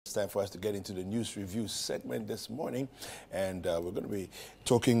It's time for us to get into the news review segment this morning, and we're going to be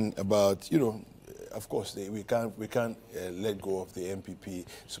talking about, of course, we can't let go of the MPP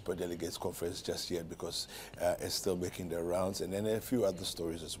Super Delegates Conference just yet because it's still making their rounds, and then a few other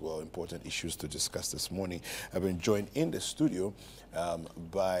stories as well, important issues to discuss this morning. I've been joined in the studio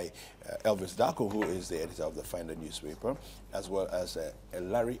by Elvis Darko, who is the editor of the Finder newspaper, as well as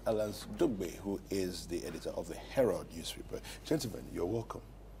Larry Alans Dugbe, who is the editor of the Herald newspaper. Gentlemen, you're welcome.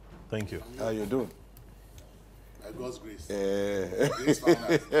 Thank you. How are you doing? By God's grace.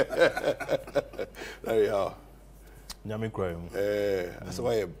 Larry, how? So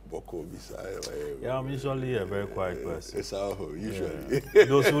why Boko? Yeah, I'm usually a very quiet person. It's our home, usually.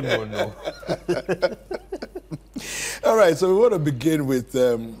 Those who don't know. All right, so we want to begin with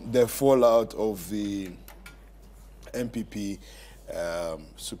the fallout of the MPP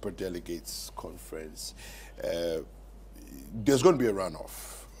Super Delegates Conference. There's going to be a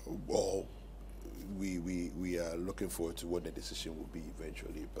runoff. Well, we are looking forward to what the decision will be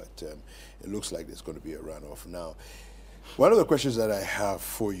eventually, but it looks like there's going to be a runoff. Now, one of the questions that I have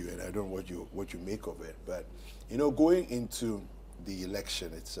for you, and I don't know what you make of it, but going into the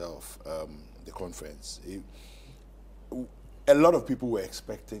election itself, the conference, a lot of people were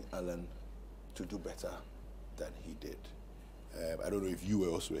expecting Alan to do better than he did. I don't know if you were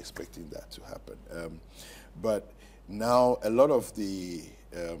also expecting that to happen, but now a lot of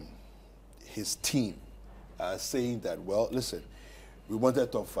his team are saying that, well, listen, we wanted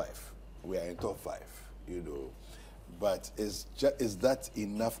top 5. We are in top 5, But is that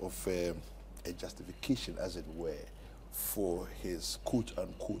enough of a justification, as it were, for his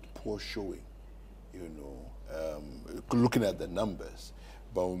quote-unquote poor showing? Looking at the numbers,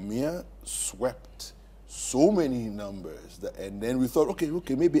 Bawumia swept so many numbers, and then we thought,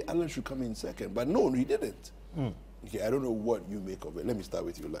 okay, maybe Alan should come in second. But no, he didn't. Okay, I don't know what you make of it. Let me start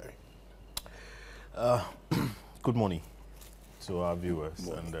with you, Larry. Good morning to our viewers,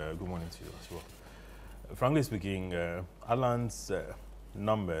 and good morning to you as well. Frankly speaking, Alan's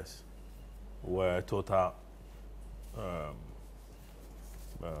numbers were total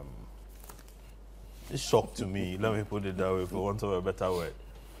shock to me. Let me put it that way, for want of a better word,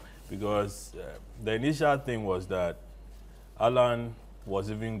 because the initial thing was that Alan was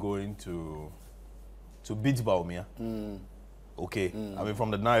even going to beat Bawumia. Okay, I mean,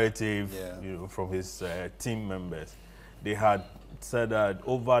 from the narrative, from his team members, they had said that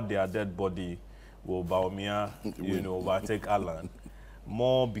over their dead body will Bawumia, overtake Alan.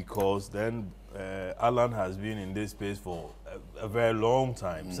 More because then Alan has been in this space for a very long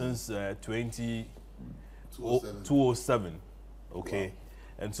time, since 2007. Okay, wow.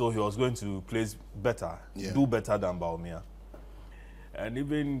 And so he was going to place better, do better than Bawumia. And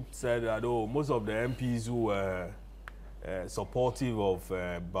even said that, most of the MPs who were supportive of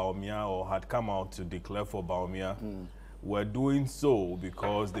Bawumia or had come out to declare for Bawumia were doing so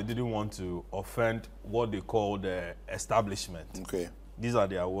because they didn't want to offend what they call the establishment. Okay. These are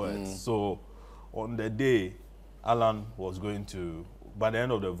their words. So on the day, Alan was going to, by the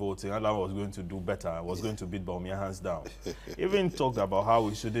end of the voting, Alan was going to do better, was going to beat Bawumia hands down. Even talked about how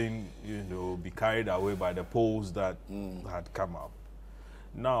we shouldn't, be carried away by the polls that had come out.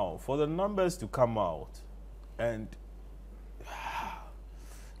 Now, for the numbers to come out, and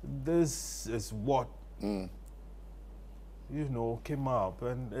this is what came up,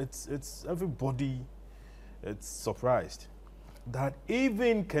 and it's everybody, it's surprised that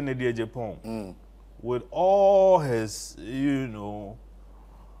even Kennedy Agyepong, with all his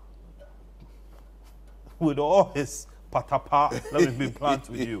with all his patapa, let me be blunt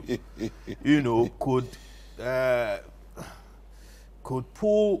with you, could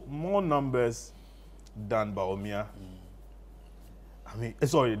pull more numbers than Bawumia. I mean,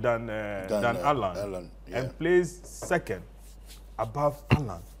 sorry, than Alan, and place second above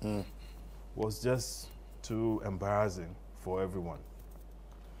Alan was just too embarrassing for everyone.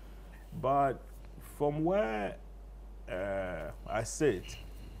 But from where I sit,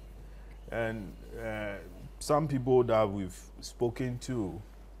 and some people that we've spoken to,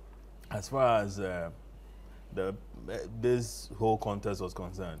 as far as this whole contest was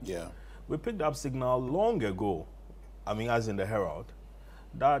concerned, we picked up signal long ago, I mean, as in the Herald,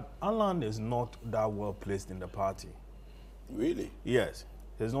 that Alan is not that well placed in the party. Really? Yes,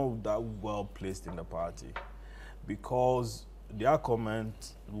 he's not that well placed in the party, because their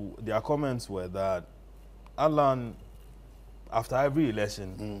comments were that Alan, after every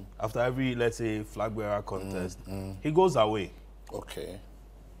election, after every, let's say, flag bearer contest, he goes away. Okay.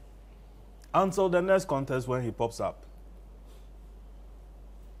 Until the next contest when he pops up.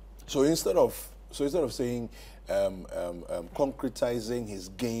 So instead of saying concretizing his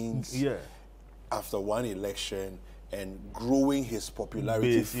gains after one election and growing his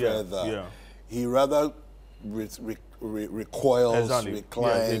popularity further. He rather recoils,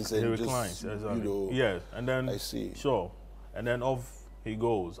 reclines, and reclines, just, you know. Yes, and then I see. Sure, and then off he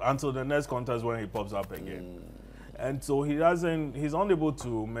goes until the next contest when he pops up again. And so he's unable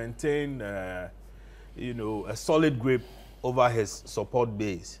to maintain, you know, a solid grip over his support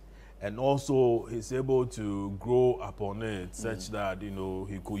base. And also he's able to grow upon it such that, you know,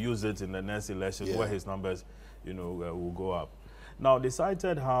 he could use it in the next elections where his numbers, you know, will go up. Now, they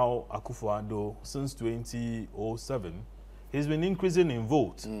cited how Akufo-Addo, since 2007, he's been increasing in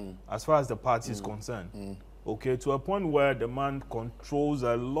votes as far as the party is concerned. Okay, to a point where the man controls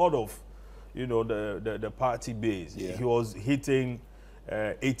a lot of, you know, the party base. He was hitting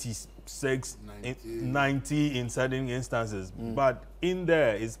 86, 90 in certain instances. But in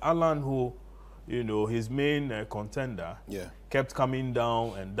there is Alan who, you know, his main contender, kept coming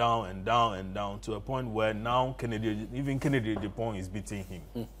down and down and down and down to a point where now even Kennedy Agyepong is beating him.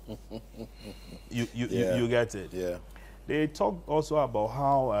 You get it? Yeah. They talked also about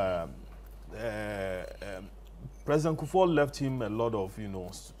how President Kufuor left him a lot of, you know,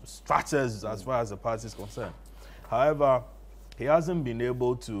 structures as far as the party is concerned. However, he hasn't been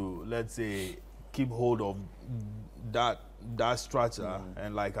able to, let's say, keep hold of that structure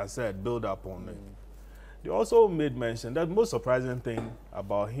and, like I said, build up on it. They also made mention that the most surprising thing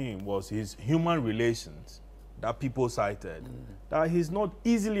about him was his human relations that people cited. That he's not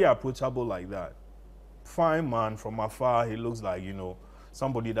easily approachable like that. Fine man, from afar, he looks like, you know,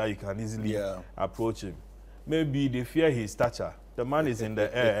 somebody that you can easily approach him. Maybe they fear his stature. The man is in the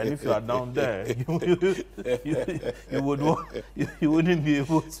air, and if you are down there, you wouldn't be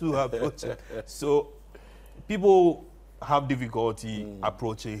able to approach him. So people have difficulty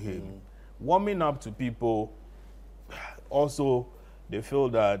approaching him. Warming up to people, also, they feel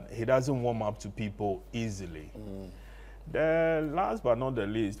that he doesn't warm up to people easily. The last but not the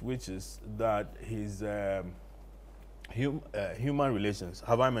least, which is that his human relations.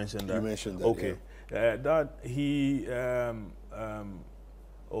 Have I mentioned that? You mentioned that, okay. That he, oh,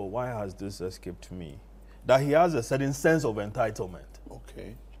 why has this escaped me? That he has a certain sense of entitlement.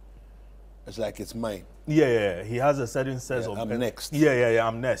 Okay. It's like it's mine. Yeah, he has a certain sense of... I'm next. Yeah,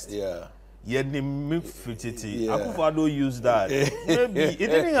 I'm next. Yeah. Akufo-Addo used that. Maybe it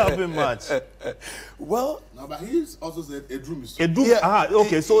didn't happen much. Well, no, but he also said a drum is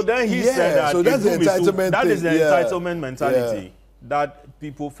okay, so then he said that. So that's the entitlement. That is the entitlement mentality that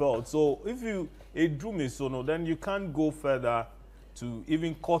people felt. So if you a drum is so no, then you can't go further to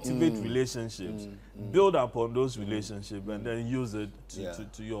even cultivate relationships, build upon those relationships, and then use it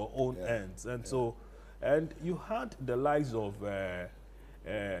to your own ends. And so, and you had the likes of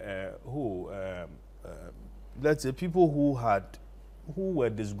let's say people who were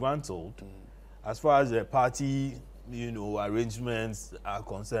disgruntled as far as the party, you know, arrangements are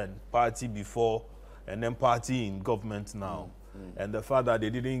concerned. Party before and then party in government now, and the fact that they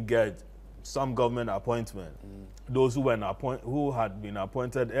didn't get some government appointment. Those who had been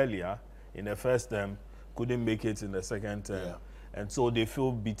appointed earlier in the first term couldn't make it in the second term, and so they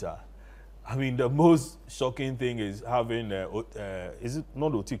feel bitter. I mean, the most shocking thing is having, is it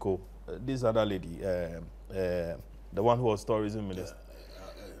not Otiko? This other lady, the one who was tourism minister.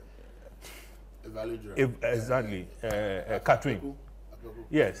 Exactly, Catherine.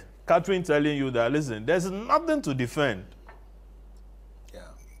 Yes, Catherine telling you that, listen, there's nothing to defend.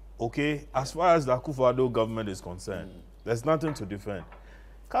 Okay, as far as the Akufo-Addo government is concerned, there's nothing to defend.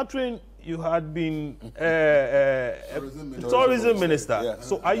 Catherine, you had been tourism minister.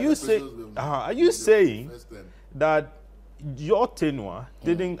 So are you saying that your tenure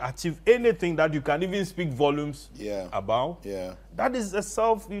didn't achieve anything that you can even speak volumes about? That is a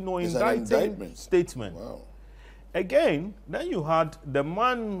self-indicting statement. Wow. Again, then you had the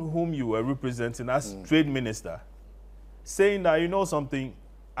man whom you were representing as trade minister saying that, you know something,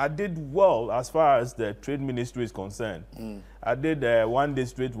 I did well as far as the trade ministry is concerned. I did one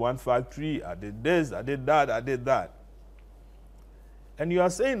district, one factory, I did this, I did that, I did that. And you are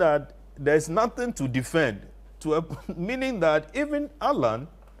saying that there's nothing to defend, meaning that even Alan,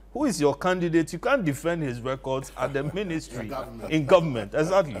 who is your candidate, you can't defend his records at the ministry, in government.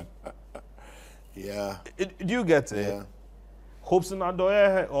 Exactly. Do you get it? Hobson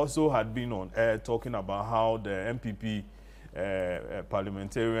Adoye also had been on air talking about how the MPP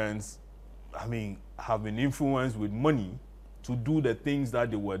parliamentarians, I mean, have been influenced with money to do the things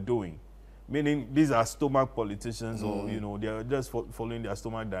that they were doing. Meaning these are stomach politicians or, you know, they're just following their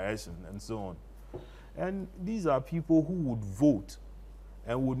stomach direction and so on. And these are people who would vote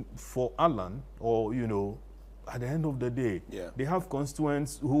and would, for Alan, or, you know, at the end of the day, Yeah. they have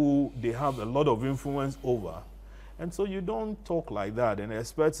constituents who they have a lot of influence over. And so you don't talk like that and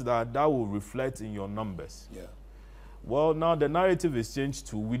expect that that will reflect in your numbers. Yeah. Well, now the narrative is changed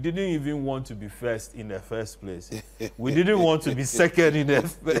to we didn't even want to be first in the first place. We didn't want to be second in the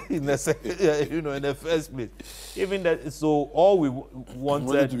first place. Even that, so all we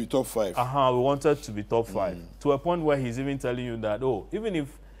wanted to be top 5. We wanted to be top 5 to a point where he's even telling you that even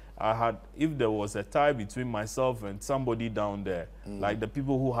if there was a tie between myself and somebody down there, like the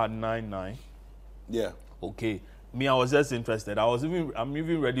people who had 9-9. Yeah. Okay. Me, I was just interested. I'm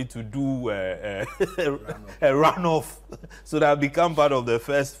even ready to do a runoff so that I become part of the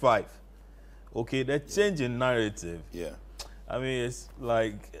first 5. Okay, the change in narrative. Yeah. I mean, it's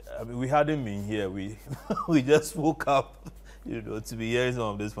like we hadn't been here. We we just woke up, to be hearing some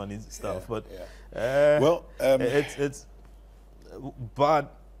of this funny stuff. But it's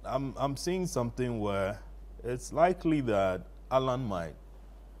but I'm seeing something where it's likely that Alan might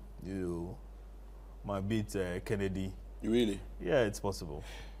beat Kennedy. Really? Yeah, it's possible.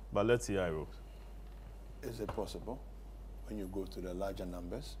 But let's see how it goes. Is it possible when you go to the larger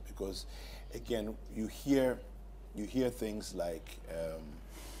numbers? Because again, you hear things like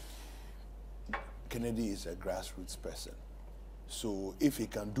Kennedy is a grassroots person. So if he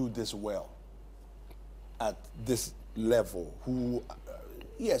can do this well at this level,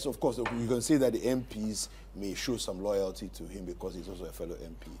 yes, of course, you can say that the MPs may show some loyalty to him because he's also a fellow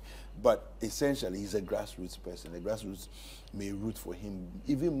MP. But essentially, he's a grassroots person. The grassroots may root for him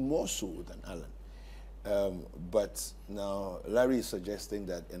even more so than Alan. But now Larry is suggesting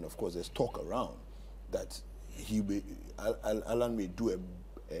that, and of course there's talk around, that Alan may do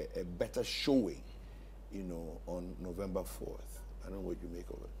a better showing, on November 4th. I don't know what you make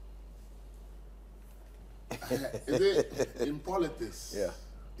of it. In politics, yeah,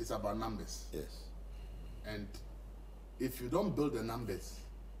 it's about numbers. Yes. And if you don't build the numbers,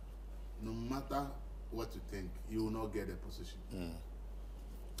 no matter what you think, you will not get a position.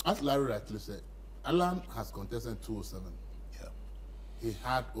 As Larry rightly said, Alan has contested 207. Yeah. He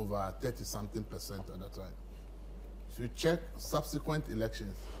had over 30-something% at that time. If you check subsequent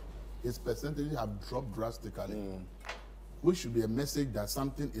elections, his percentage have dropped drastically, which should be a message that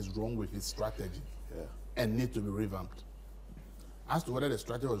something is wrong with his strategy and need to be revamped. As to whether the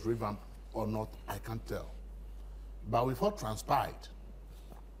strategy was revamped or not, I can't tell. But with what transpired,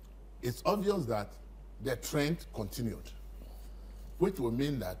 it's obvious that the trend continued, which will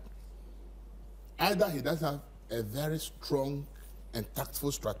mean that either he does have a very strong and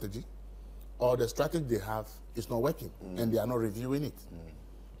tactful strategy, or the strategy they have is not working, and they are not reviewing it.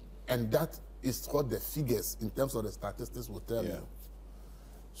 And that is what the figures in terms of the statistics will tell you.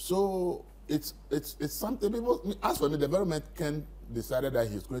 So it's something people, as for the development, Ken decided that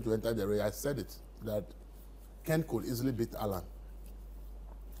he's going to enter the race. I said it, that Ken could easily beat Alan.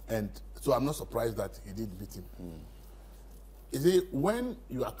 And so I'm not surprised that he did beat him. You see, when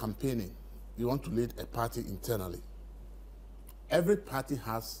you are campaigning, you want to lead a party internally. Every party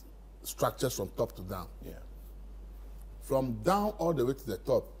has structures from top to down. Yeah. From down all the way to the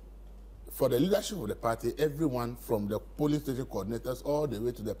top, for the leadership of the party, everyone from the polling station coordinators all the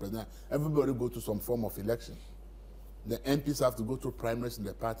way to the president, everybody go to some form of election. The MPs have to go through primaries in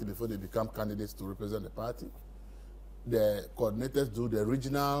the party before they become candidates to represent the party. The coordinators do the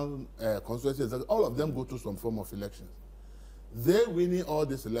regional constituencies, all of them go through some form of elections. They winning all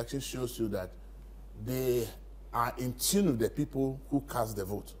these elections shows you that they are in tune with the people who cast the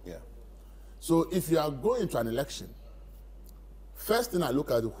vote. Yeah. So if you are going to an election, first thing I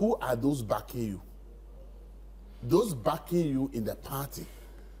look at, who are those backing you? Those backing you in the party,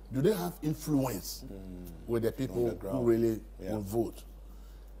 do they have influence with the people who really will vote?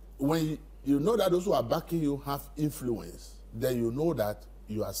 When you know that those who are backing you have influence, then you know that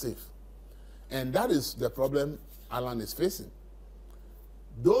you are safe. And that is the problem Alan is facing.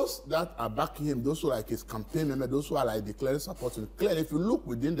 Those that are backing him, those who are like his campaign members, those who are like declaring support to him, clearly if you look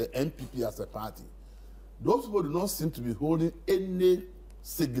within the NPP as a party, those people do not seem to be holding any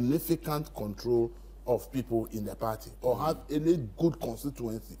significant control of people in the party or have any good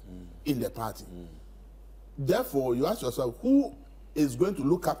constituency in the party. Therefore, you ask yourself, who is going to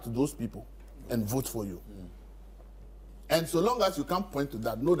look up to those people and vote for you? And so long as you can't point to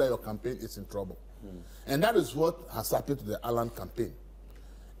that, know that your campaign is in trouble. And that is what has happened to the Alan campaign.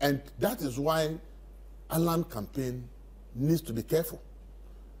 And that is why Alan campaign needs to be careful.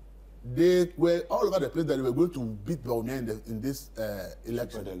 they were all over the place that they were going to beat Bawumia in this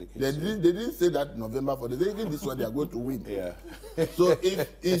election. They didn't say that November 4th. They said even this one they are going to win. Yeah. So if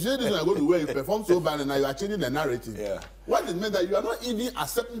you say this one are going to win, you perform so bad and now you are changing the narrative. Yeah. What it means that you are not even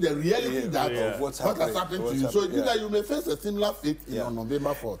accepting the reality of what has happened to you. So it means that you may face a similar fate on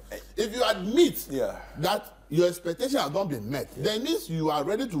November 4th. If you admit that your expectations have not been met, then it means you are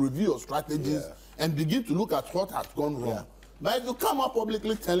ready to review your strategies and begin to look at what has gone wrong. But if you come up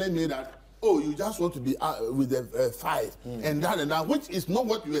publicly telling me that, oh, you just want to be with the 5 and that, which is not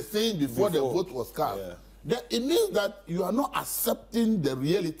what you were saying before the vote was cast, then it means that you are not accepting the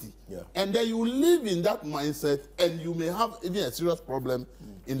reality. And then you live in that mindset and you may have even a serious problem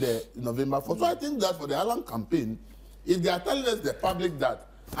in the November 4th. So I think that for the Allen campaign, if they are telling us the public that,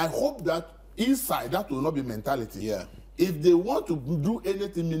 I hope that inside that will not be mentality. If they want to do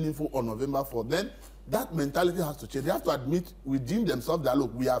anything meaningful on November 4th, then that mentality has to change. They have to admit within themselves that,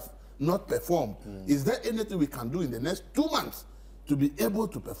 look, we have not performed. Is there anything we can do in the next 2 months to be able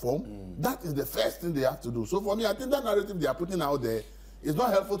to perform? That is the first thing they have to do. So for me, I think that narrative they are putting out there is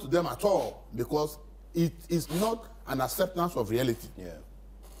not helpful to them at all because it is not an acceptance of reality.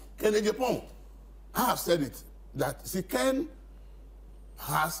 Ken Agyepong, I have said it, that, see, Ken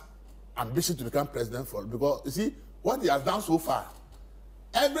has ambition to become president because, you see, what he has done so far,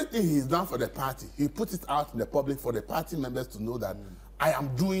 everything he's done for the party, he put it out in the public for the party members to know that I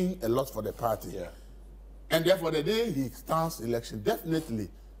am doing a lot for the party. And therefore, the day he stands election, definitely,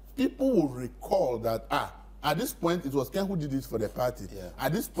 people will recall that, at this point, it was Ken who did this for the party.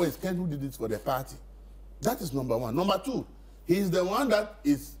 At this point, it's Ken who did this for the party. That is number one. Number two, he is the one that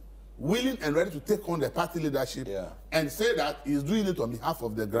is willing and ready to take on the party leadership and say that he's doing it on behalf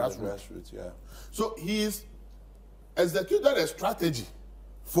of the grassroots. So he is executed a strategy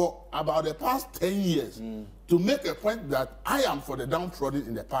for about the past 10 years to make a point that I am for the downtrodden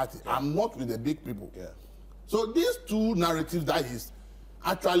in the party. I'm not with the big people. So these two narratives that he's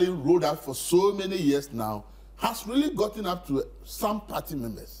actually rolled out for so many years now has really gotten up to some party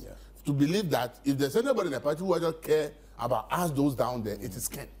members to believe that if there's anybody in the party who doesn't care about us, those down there, it is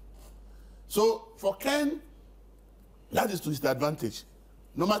Ken. So for Ken, that is to his advantage.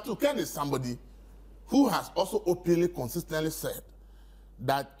 Number two, Ken is somebody who has also openly, consistently said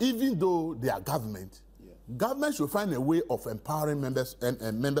that even though they are government, government should find a way of empowering members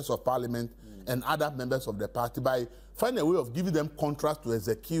and members of parliament and other members of the party by finding a way of giving them contracts to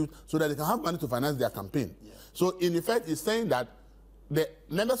execute so that they can have money to finance their campaign. So in effect, he's saying that the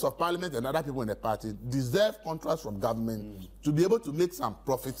members of parliament and other people in the party deserve contracts from government to be able to make some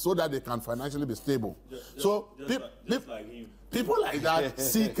profit so that they can financially be stable. People like that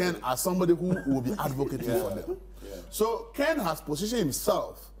see Ken as somebody who will be advocating for them. So Ken has positioned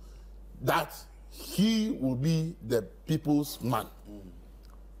himself that he will be the people's man.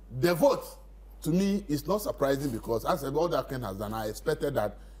 The vote, to me, is not surprising because as all that Ken has done, I expected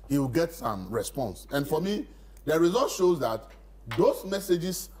that he will get some response. And for me, the result shows that those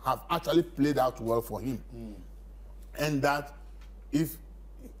messages have actually played out well for him. And that if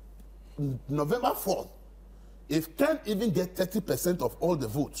November 4th, if Ken even get 30% of all the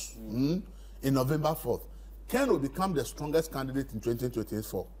votes in November 4th, Ken will become the strongest candidate in 2028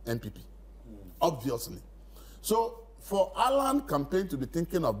 for NPP, obviously. So for Allen campaign to be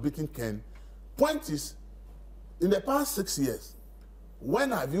thinking of beating Ken, point is, in the past 6 years,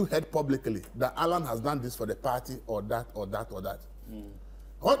 when have you heard publicly that Allen has done this for the party or that or that or that?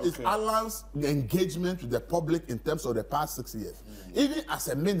 What is Allen's engagement with the public in terms of the past 6 years? Even as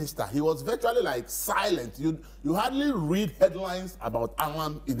a minister, he was virtually like silent. You hardly read headlines about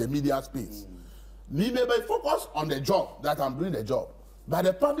Allen in the media space. Me may be focused on the job, that I'm doing the job. But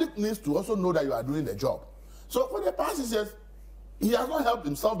the public needs to also know that you are doing the job. So for the past 6 years, he has not helped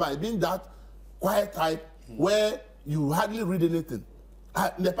himself by being that quiet type where you hardly read anything.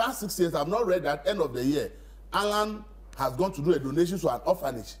 In the past 6 years, I've not read that end of the year, Allen has gone to do a donation to an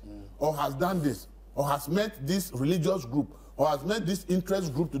orphanage, or has done this, or has met this religious group, or has met this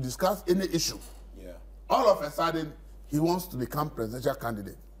interest group to discuss any issue. All of a sudden, he wants to become presidential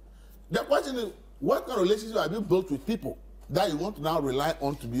candidate. The question is, what kind of relationship have you built with people that you want to now rely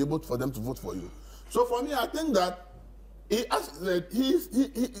on to be able for them to vote for you? So for me, I think that he's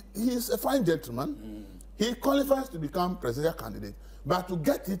a fine gentleman. He qualifies to become presidential candidate, but to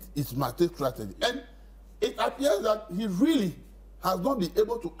get it, it must take strategy. And it appears that he really has not been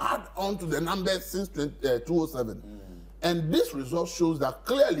able to add on to the numbers since 2007. And this result shows that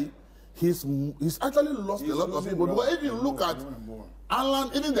clearly he's actually lost a lot of people. Because if you look at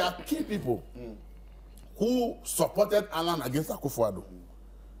Allen, even there are key people who supported Allen against Akufo-Addo.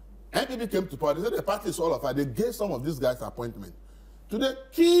 NPP came to power. They said the party is all of us. They gave some of these guys appointment. to the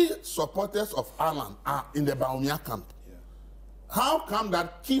key supporters of Alan are in the Bawumia camp. Yeah. How come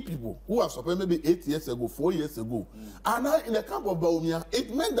that key people who have supported maybe 8 years ago, 4 years ago, are now in the camp of Bawumia?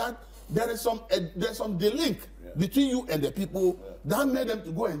 It meant that there's some delink between you and the people that made them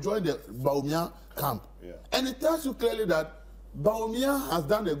to go and join the Bawumia camp. Yeah. And it tells you clearly that Bawumia has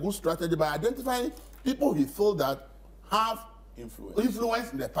done a good strategy by identifying people he felt that have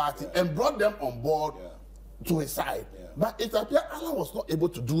influence in the party and brought them on board to his side. Yeah. But it appears Alan was not able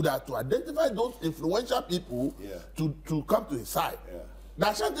to do that, to identify those influential people to come to his side. Yeah. The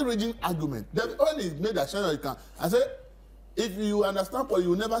Ashanti region argument, when he made the Ashanti, you can, I said, if you understand, Paul, you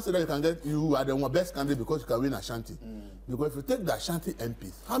will never say that you are the best candidate because you can win Ashanti. Because if you take the Ashanti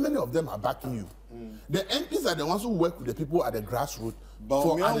MPs, how many of them are backing you? The MPs are the ones who work with the people at the grassroots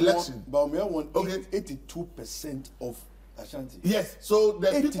for an election. Bawumia won 82% of Ashanti. Yes, so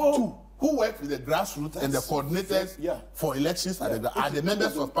the 82. People who work with the grassroots and the coordinators for elections are the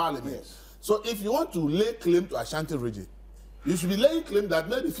members of parliament. Yes. So if you want to lay claim to Ashanti region, you should be laying claim that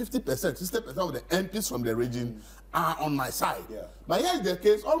maybe 50%, 60% of the MPs from the region are on my side. Yeah. But here is the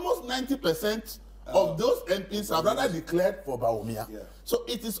case, almost 90% of those MPs have rather declared for Bawumia. Yeah. So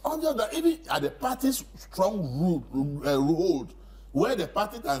it is obvious that even at the party's strong hold, where the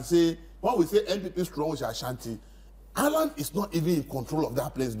party can say, when we say MPP strong with Ashanti, Alan is not even in control of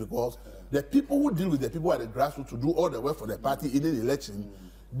that place because the people who deal with the people at the grassroots to do all the work for the party in the election,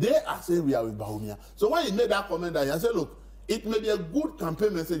 they are saying we are with Bawumia. So when he made that comment, I said, look, it may be a good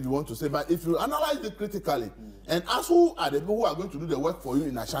campaign message you want to say, but if you analyze it critically and ask who are the people who are going to do the work for you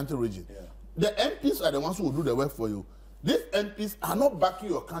in Ashanti region, the MPs are the ones who will do the work for you. These MPs are not backing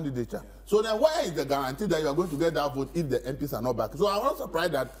your candidature. So then where is the guarantee that you are going to get that vote if the MPs are not backing? So I'm not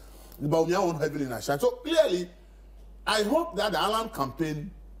surprised that Bawumia won't heavily in Ashanti. So clearly, I hope that the Alan campaign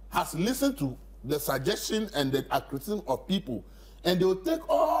has listened to the suggestion and the criticism of people, and they will take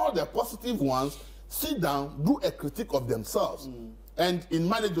all the positive ones, sit down, do a critique of themselves. And in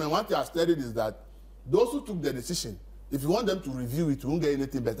management, one thing I've studied is that those who took the decision, if you want them to review it, you won't get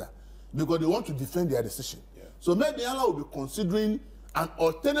anything better because they want to defend their decision. Yeah. So maybe Alan will be considering an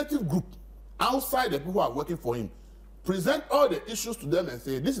alternative group outside the people who are working for him, present all the issues to them and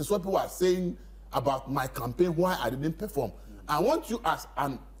say, this is what people are saying about my campaign, why I didn't perform. I want you as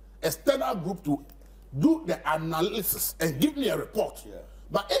an external group to do the analysis and give me a report. Yeah.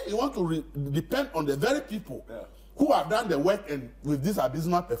 But if you want to depend on the very people who have done the work and with this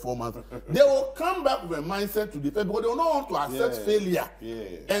abysmal performance, they will come back with a mindset to defend because they will not want to accept failure. Yeah.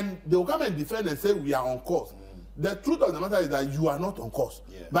 And they will come and defend and say we are on course. The truth of the matter is that you are not on course.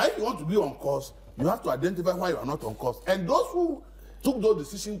 Yeah. But if you want to be on course, you have to identify why you are not on course. And those who took those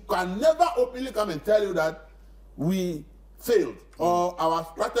decisions can never openly come and tell you that we failed or our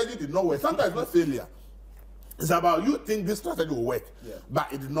strategy did not work. Sometimes it's not failure. It's about you think this strategy will work,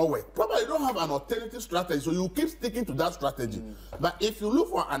 but it did not work. Probably you don't have an alternative strategy, so you keep sticking to that strategy. But if you look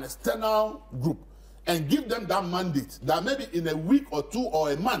for an external group and give them that mandate, that maybe in a week or 2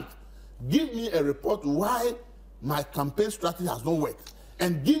 or a month, give me a report why my campaign strategy has not worked,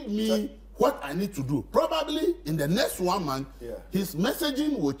 and give me what I need to do. Probably in the next 1 month, his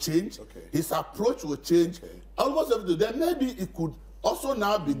messaging will change, his approach will change, almost everything. Then maybe it could also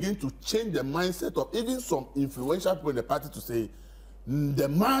now begin to change the mindset of even some influential people in the party to say, the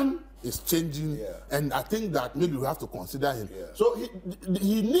man is changing, and I think that maybe we have to consider him. So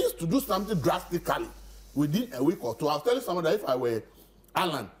he needs to do something drastically within a week or 2. I was telling someone that if I were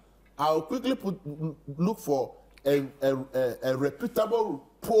Alan, I would quickly look for a reputable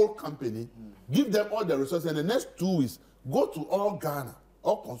poll company, give them all the resources, and the next 2 weeks, go to all Ghana,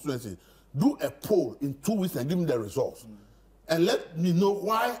 all constituencies, do a poll in 2 weeks and give them the results. And let me know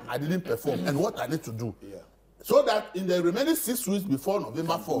why I didn't perform and what I need to do. So that in the remaining 6 weeks before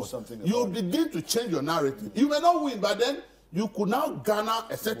November 4th, you begin to change your narrative. You may not win, but then you could now garner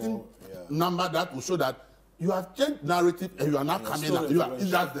a certain number that will show that you have changed narrative and you are now coming up.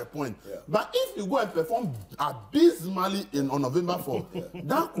 That's the point. But if you go and perform abysmally on November 4th,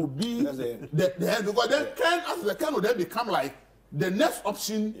 that could be the end. Because then Ken will then become like the next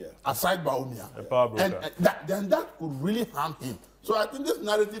option aside Bawumia. And then that could really harm him. So I think this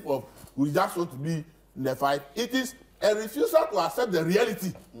narrative of we just want to be in the fight, it is a refusal to accept the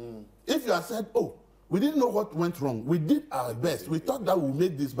reality. If you have said, oh, we didn't know what went wrong, we did our best, we thought that we would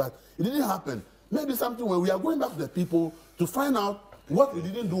make this, but it didn't happen. Maybe something when we are going back to the people to find out what we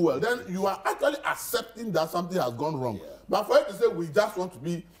didn't do well, then you are actually accepting that something has gone wrong. But for you to say we just want to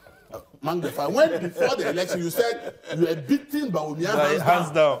be among the fight, when before the election you said you were beating Bawumia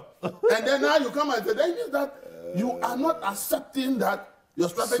hands down. And then now you come and say that means that you are not accepting that Your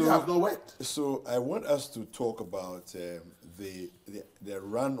strategy has not worked. So I want us to talk about the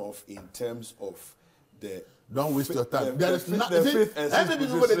runoff in terms of the. Don't waste your time. There is nothing. Every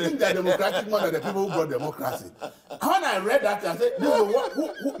people they think they're democratic more than the people who brought democracy. When I read that, I said, this is what,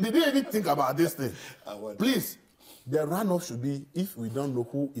 who did they even think about this thing? Please, the runoff should be, if we don't know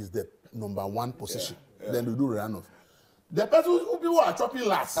who is the number one position, then we do runoff. The person who people are chopping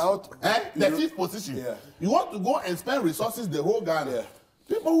last, the fifth position. Yeah. You want to go and spend resources the whole Ghana. Yeah.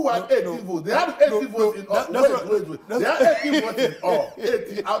 People who have 18 votes, they have 18 votes in all. They have 18 votes in all.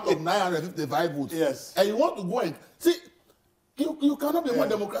 18 out of 955 votes. Yes. And you want to go and see, you cannot be more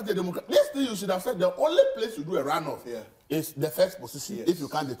democratic. This thing you should have said, the only place you do a runoff is the first position, if you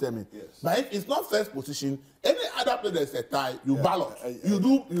can't determine. Yes. But if it's not first position, any other place there's a tie, you ballot. You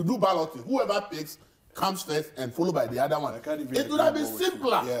do balloting. Whoever picks comes first and followed by the other one. It would have been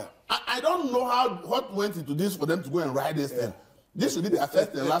simpler. Yeah. I don't know what went into this for them to go and write this thing. This should be their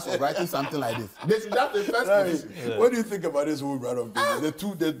first and last of writing something like this. They should have the first position. Yeah. What do you think about this whole runoff thing?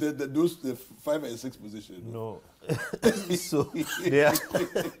 The 5 and 6 position. No. So they are,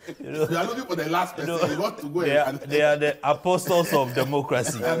 they are looking for the last person. They want to go they are the apostles of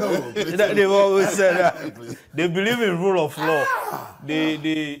democracy. I know. They've always said that. They believe in rule of law. I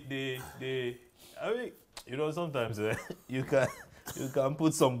mean, sometimes you can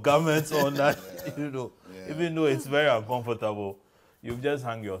put some garments on that, even though it's very uncomfortable, you've just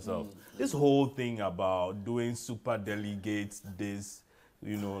hung yourself. This whole thing about doing super delegates,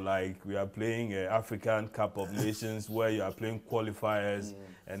 like we are playing an African Cup of Nations where you are playing qualifiers,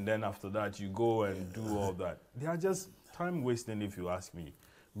 and then after that you go and do all that. They are just time wasting, if you ask me.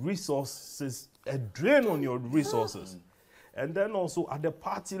 Resources, a drain on your resources. And then also at the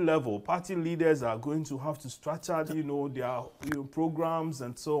party level, party leaders are going to have to structure, their programs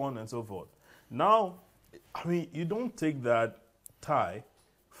and so on and so forth. Now, I mean, you don't take that tie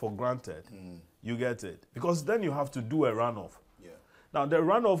for granted. You get it? Because then you have to do a runoff. Yeah. Now, the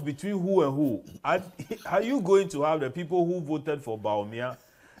runoff between who and who, are you going to have the people who voted for Bawumia,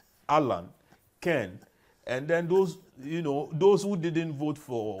 Alan, Ken, and then those who didn't vote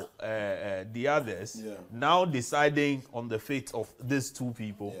for the others, now deciding on the fate of these two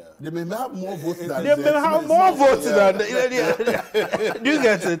people. Yeah. They may have more votes than they may have more votes than do you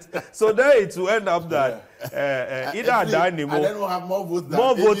get it? So then it will end up that either Adanimo and then we'll have more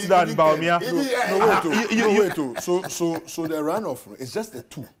votes than Bawumia. So the runoff is just the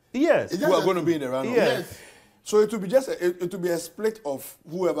two. Yes. Who are going to be in the runoff. Yes. So it will be it will be a split of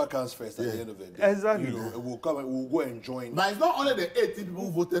whoever comes first at the end of the day. Exactly. We'll come and we'll go and join. But it's not only the 18 people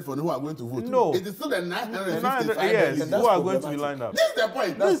who voted for who are going to vote. No. It is still the 955 yes, who are going to be lined up. This is the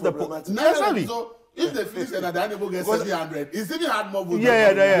point. That's the point. Exactly. So if they finish and the animal gets 700, it's even had more votes.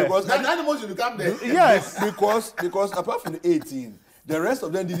 Yeah. Because the animal should become there. Yes. because apart from the 18, the rest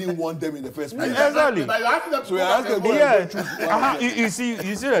of them didn't want them in the first place. Exactly. But you asking them so you're asking them you see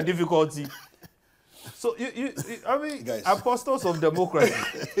the difficulty. So I mean, guys. Apostles of democracy,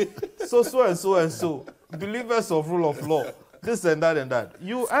 so, believers of rule of law, this and that.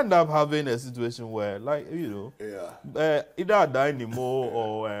 You end up having a situation where, either Adanimo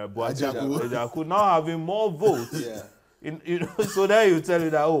or Agyepong now having more votes. Yeah. So there you tell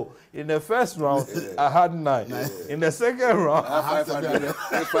you that in the first round I had 9. In the second round I had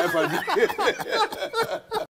 500.